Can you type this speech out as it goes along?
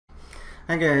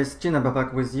Hi guys, Gina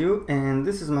back with you, and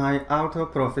this is my Auto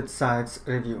Profit Sites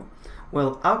review.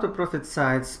 Well, Auto Profit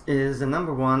Sites is the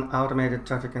 #1 automated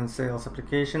traffic and sales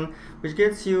application which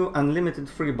gets you unlimited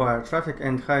free buyer traffic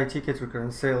and high ticket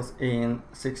recurrent sales in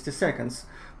 60 seconds.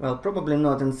 Well, probably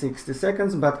not in 60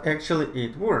 seconds, but actually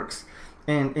it works.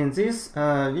 And in this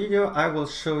video I will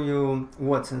show you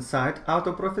what's inside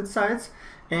Auto Profit Sites,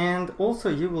 and also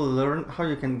you will learn how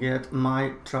you can get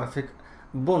my traffic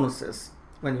bonuses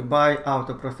when you buy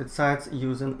Auto Profit Sites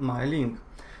using my link.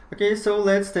 Okay, so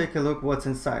let's take a look what's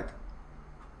inside.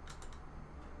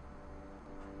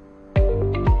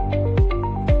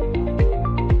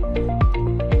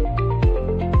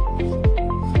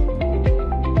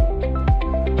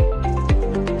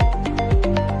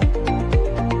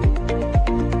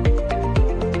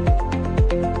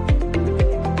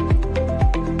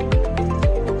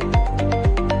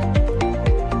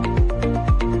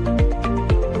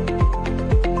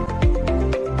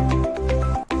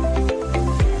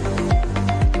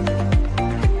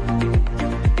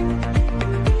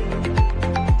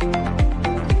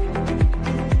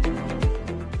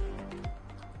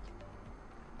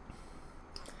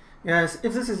 Guys,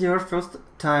 if this is your first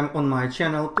time on my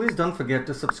channel, please don't forget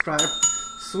to subscribe,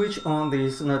 switch on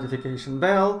this notification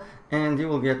bell, and you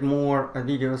will get more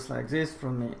videos like this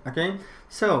from me. Okay,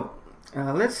 so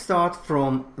let's start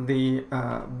from the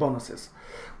bonuses.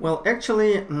 Well,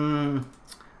 actually,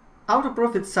 Auto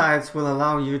Profit Sites will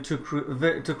allow you to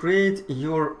create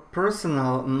your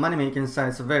personal money-making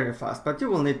sites very fast, but you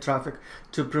will need traffic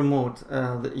to promote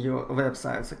your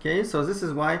websites. Okay, so this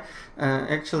is why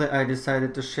actually I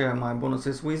decided to share my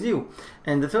bonuses with you.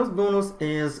 And the first bonus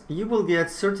is you will get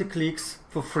 30 clicks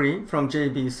for free from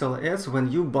JB Solar Ads when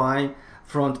you buy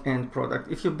front-end product.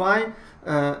 If you buy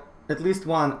at least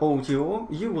one OTO,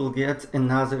 you will get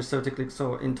another 30 clicks.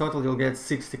 So in total, you'll get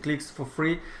 60 clicks for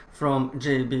free from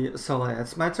JB Solar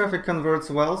Ads. My traffic converts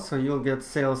well, so you'll get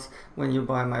sales when you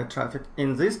buy my traffic.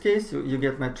 In this case, you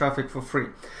get my traffic for free.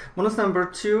 Bonus number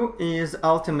 2 is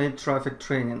Ultimate Traffic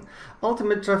Training.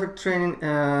 Ultimate Traffic Training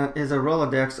is a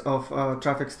Rolodex of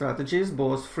traffic strategies,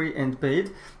 both free and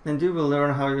paid, and you will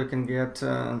learn how you can get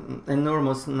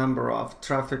enormous number of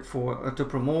traffic to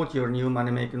promote your new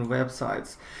money-making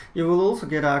websites. You will also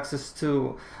get access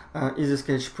to Easy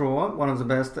Sketch Pro, one of the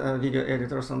best video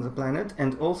editors on the planet,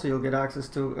 and also you'll get access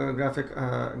to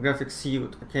graphic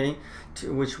suite, okay,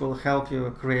 which will help you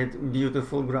create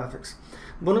beautiful graphics.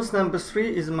 Bonus number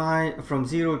 3 is my from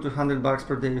 $0 to $100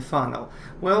 per day funnel.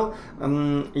 Well,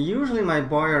 usually my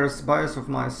buyers of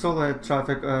my solo ad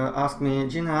traffic ask me,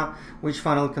 Gina, which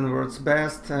funnel converts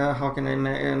best? How can I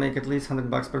make at least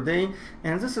 $100 per day?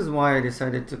 And this is why I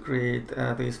decided to create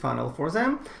this funnel for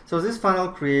them. So this funnel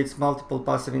creates multiple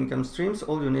passive income streams.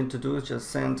 All you need to do is just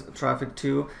send traffic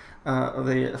to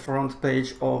the front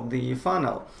page of the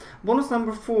funnel. Bonus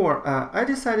number 4, I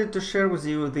decided to share with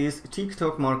you these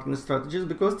TikTok marketing strategies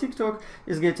because TikTok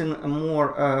is getting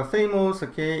more famous.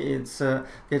 Okay, it's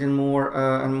getting more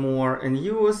and more in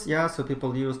use. Yeah, so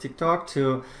people use TikTok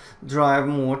to drive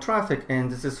more traffic,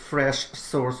 and this is fresh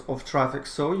source of traffic.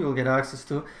 So you'll get access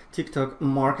to TikTok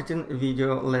marketing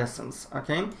video lessons.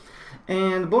 Okay.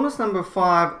 And bonus number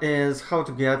 5 is how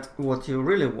to get what you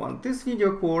really want. This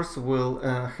video course will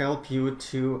help you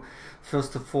to,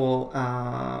 first of all,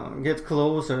 get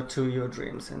closer to your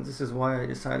dreams. And this is why I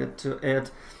decided to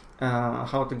add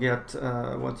how to get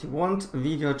what you want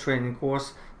video training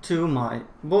course to my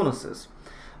bonuses.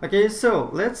 Okay, so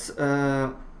let's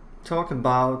talk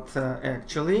about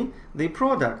actually the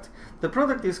product. The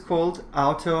product is called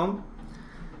Auto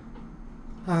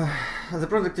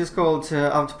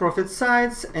Profit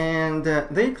Sites, and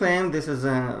they claim this is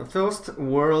a first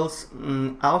world's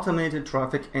automated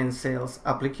traffic and sales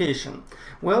application.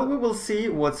 Well, we will see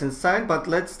what's inside, but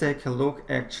let's take a look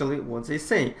actually what they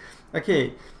say.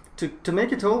 Okay, to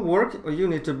make it all work, you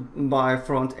need to buy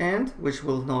front end, which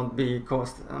will not be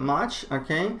cost much.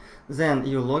 Okay, then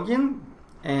you log in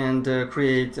and you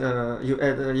create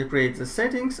the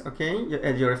settings. Okay, you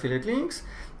add your affiliate links,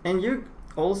 and you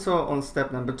also on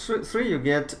step number 3 you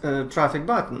get a traffic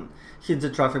button. Hit the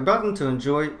traffic button to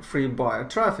enjoy free buyer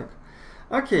traffic.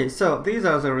 Okay, so these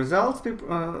are the results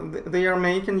they are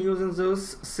making using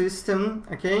this system.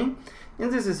 Okay,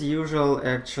 and this is usual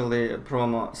actually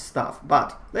promo stuff,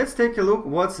 but let's take a look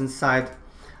what's inside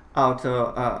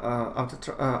Auto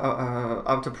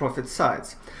Profit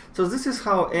Sites. So this is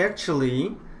how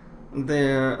actually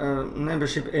the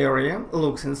membership area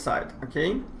looks inside.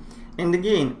 Okay, and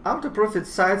again, Auto Profit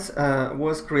Sites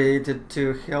was created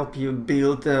to help you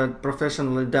build a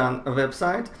professionally done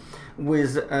website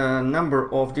with a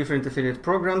number of different affiliate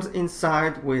programs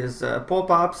inside, with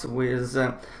pop-ups, with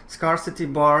scarcity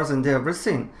bars and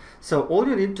everything. So all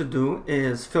you need to do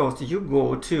is first you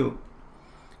go to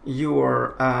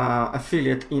your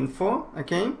affiliate info,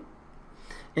 okay,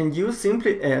 and you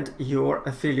simply add your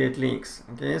affiliate links.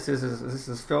 Okay, so this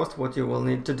is first what you will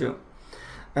need to do.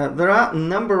 There are a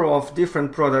number of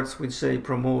different products which they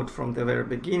promote from the very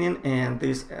beginning, and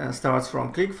this starts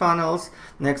from ClickFunnels.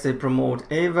 Next they promote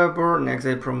Aweber, next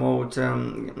they promote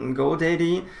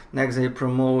GoDaddy, next they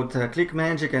promote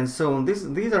ClickMagick, and so on.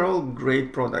 These are all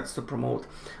great products to promote.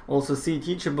 Also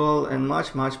Teachable and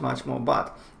much more.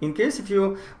 But in case if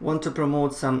you want to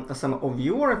promote some of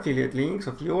your affiliate links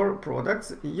of your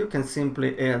products, you can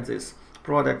simply add this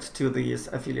product to these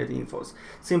affiliate infos.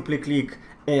 Simply click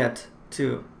add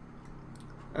to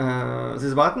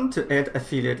this button to add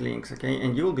affiliate links, okay,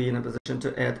 and you'll be in a position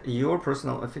to add your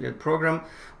personal affiliate program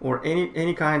or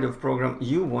any kind of program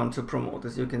you want to promote,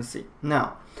 as you can see.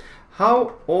 Now,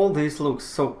 how all this looks.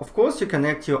 So of course you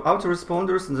connect your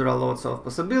autoresponders, and there are lots of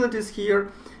possibilities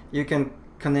here. You can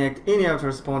connect any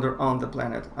autoresponder on the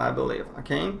planet, I believe,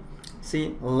 okay.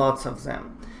 See, lots of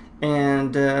them.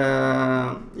 And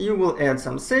you will add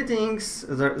some settings.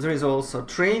 There is also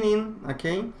training,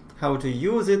 okay, how to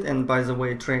use it. And by the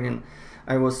way, training,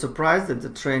 I was surprised that the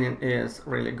training is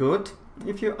really good,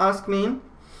 if you ask me.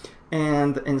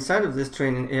 And inside of this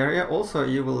training area also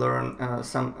you will learn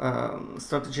some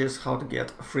strategies how to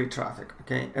get free traffic,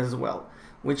 okay, as well,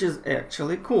 which is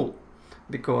actually cool,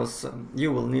 because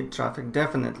you will need traffic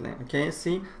definitely, okay.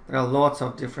 See, there are lots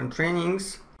of different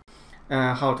trainings,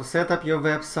 how to set up your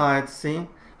website, see,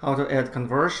 how to add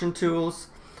conversion tools,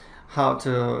 how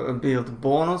to build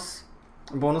bonus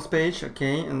page,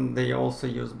 okay, and they also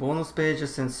use bonus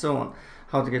pages and so on,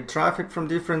 how to get traffic from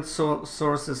different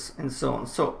sources and so on.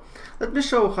 So let me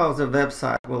show how the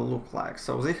website will look like.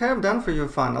 So they have done for you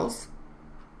funnels,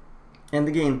 and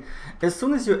again, as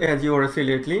soon as you add your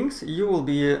affiliate links, you will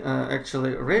be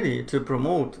actually ready to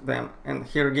promote them. And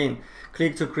here again,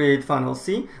 click to create funnel.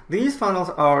 See, these funnels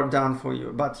are done for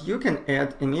you, but you can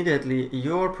add immediately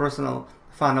your personal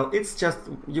funnel. It's just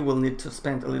you will need to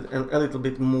spend a little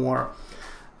bit more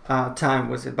time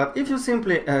with it. But if you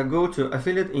simply go to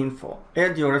affiliate info,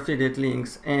 add your affiliate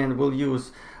links, and will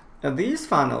use these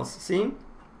funnels, see,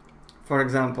 for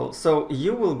example, so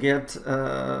you will get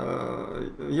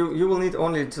you will need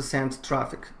only to send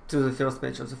traffic to the first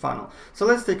page of the funnel. So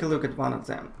let's take a look at one of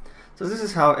them. So this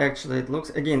is how actually it looks.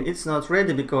 Again, it's not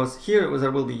ready because here there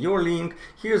will be your link,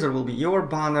 here there will be your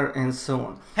banner, and so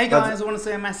on. Hey guys, I want to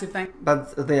say a massive thank you.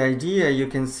 But the idea you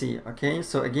can see, okay?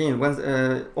 So again,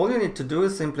 when all you need to do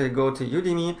is simply go to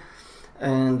Udemy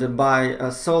and buy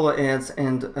solo ads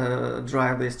and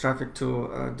drive this traffic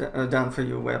to done for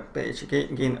you web page, okay?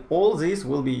 Again, all these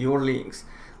will be your links.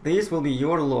 This will be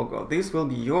your logo. This will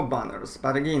be your banners.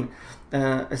 But again,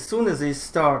 as soon as they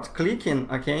start clicking,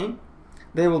 okay,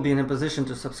 they will be in a position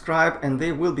to subscribe, and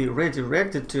they will be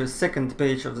redirected to a second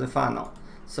page of the funnel.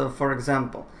 So for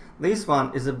example, this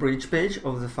one is a bridge page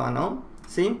of the funnel.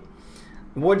 See,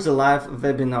 watch the live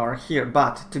webinar here.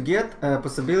 But to get a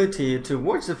possibility to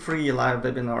watch the free live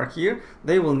webinar here,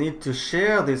 they will need to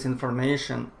share this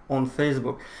information on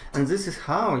Facebook. And this is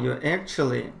how you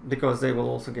actually, because they will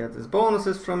also get these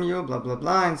bonuses from you, blah blah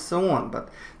blah, and so on. But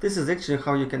this is actually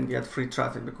how you can get free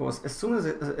traffic, because as soon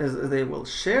as they will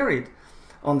share it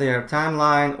on their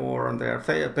timeline or on their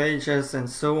pages and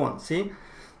so on, see,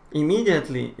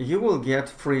 immediately you will get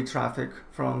free traffic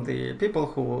from the people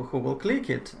who will click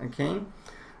it, okay.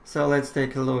 So let's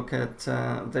take a look at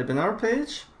webinar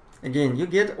page. Again, you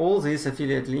get all these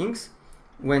affiliate links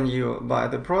when you buy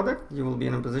the product. You will be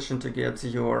in a position to get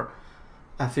your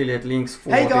affiliate links for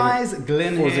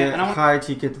the high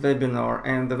ticket webinar,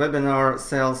 and the webinar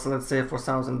sells, let's say, for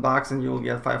 $1,000, and you will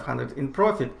get 500 in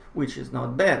profit, which is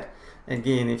not bad,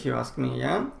 again, if you ask me,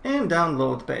 yeah. And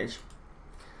download page.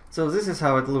 So this is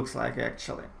how it looks like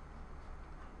actually.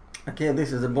 Okay,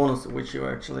 this is a bonus which you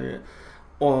actually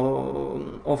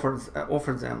offered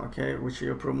them, okay, which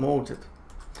you promoted.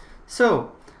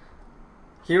 So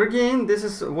here again, this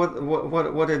is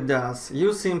what it does.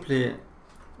 You simply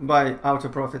buy auto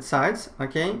profit sites,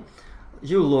 okay.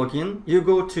 You log in, you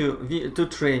go to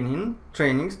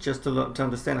trainings just to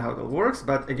understand how it works.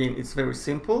 But again, it's very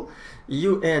simple.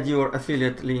 You add your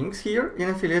affiliate links here in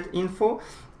affiliate info,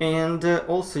 and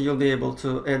also you'll be able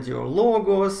to add your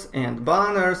logos and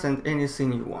banners and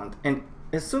anything you want. And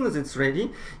as soon as it's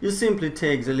ready, you simply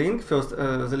take the link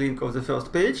the link of the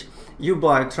first page, you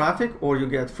buy traffic or you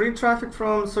get free traffic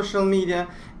from social media,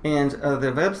 and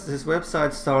this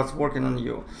website starts working on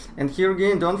you. And here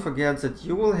again, don't forget that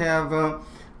you will have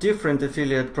different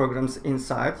affiliate programs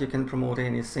inside. You can promote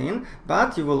anything,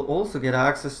 but you will also get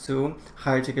access to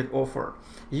high ticket offer.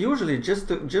 Usually, just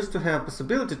to have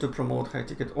possibility to promote high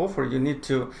ticket offer, you need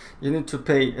to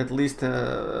pay at least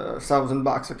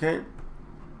 $1,000, okay?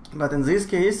 But in this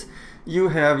case, you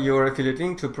have your affiliate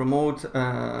link to promote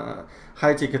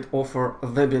high ticket offer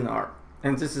webinar,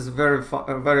 and this is a very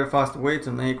fast way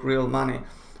to make real money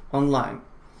online.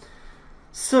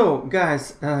 So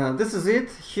guys, this is it.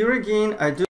 Here again,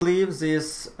 I do believe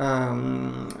this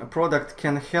product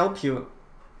can help you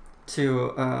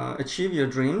to achieve your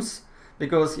dreams,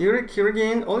 because here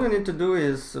again, all you need to do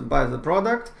is buy the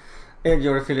product, add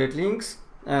your affiliate links,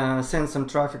 send some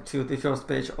traffic to the first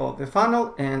page of the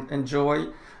funnel, and enjoy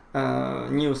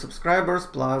new subscribers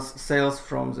plus sales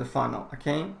from the funnel.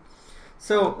 Okay,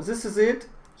 so this is it.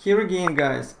 Here again,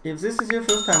 guys, if this is your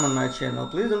first time on my channel,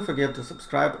 please don't forget to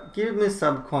subscribe, give me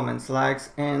some comments, likes,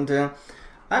 and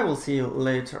I will see you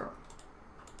later.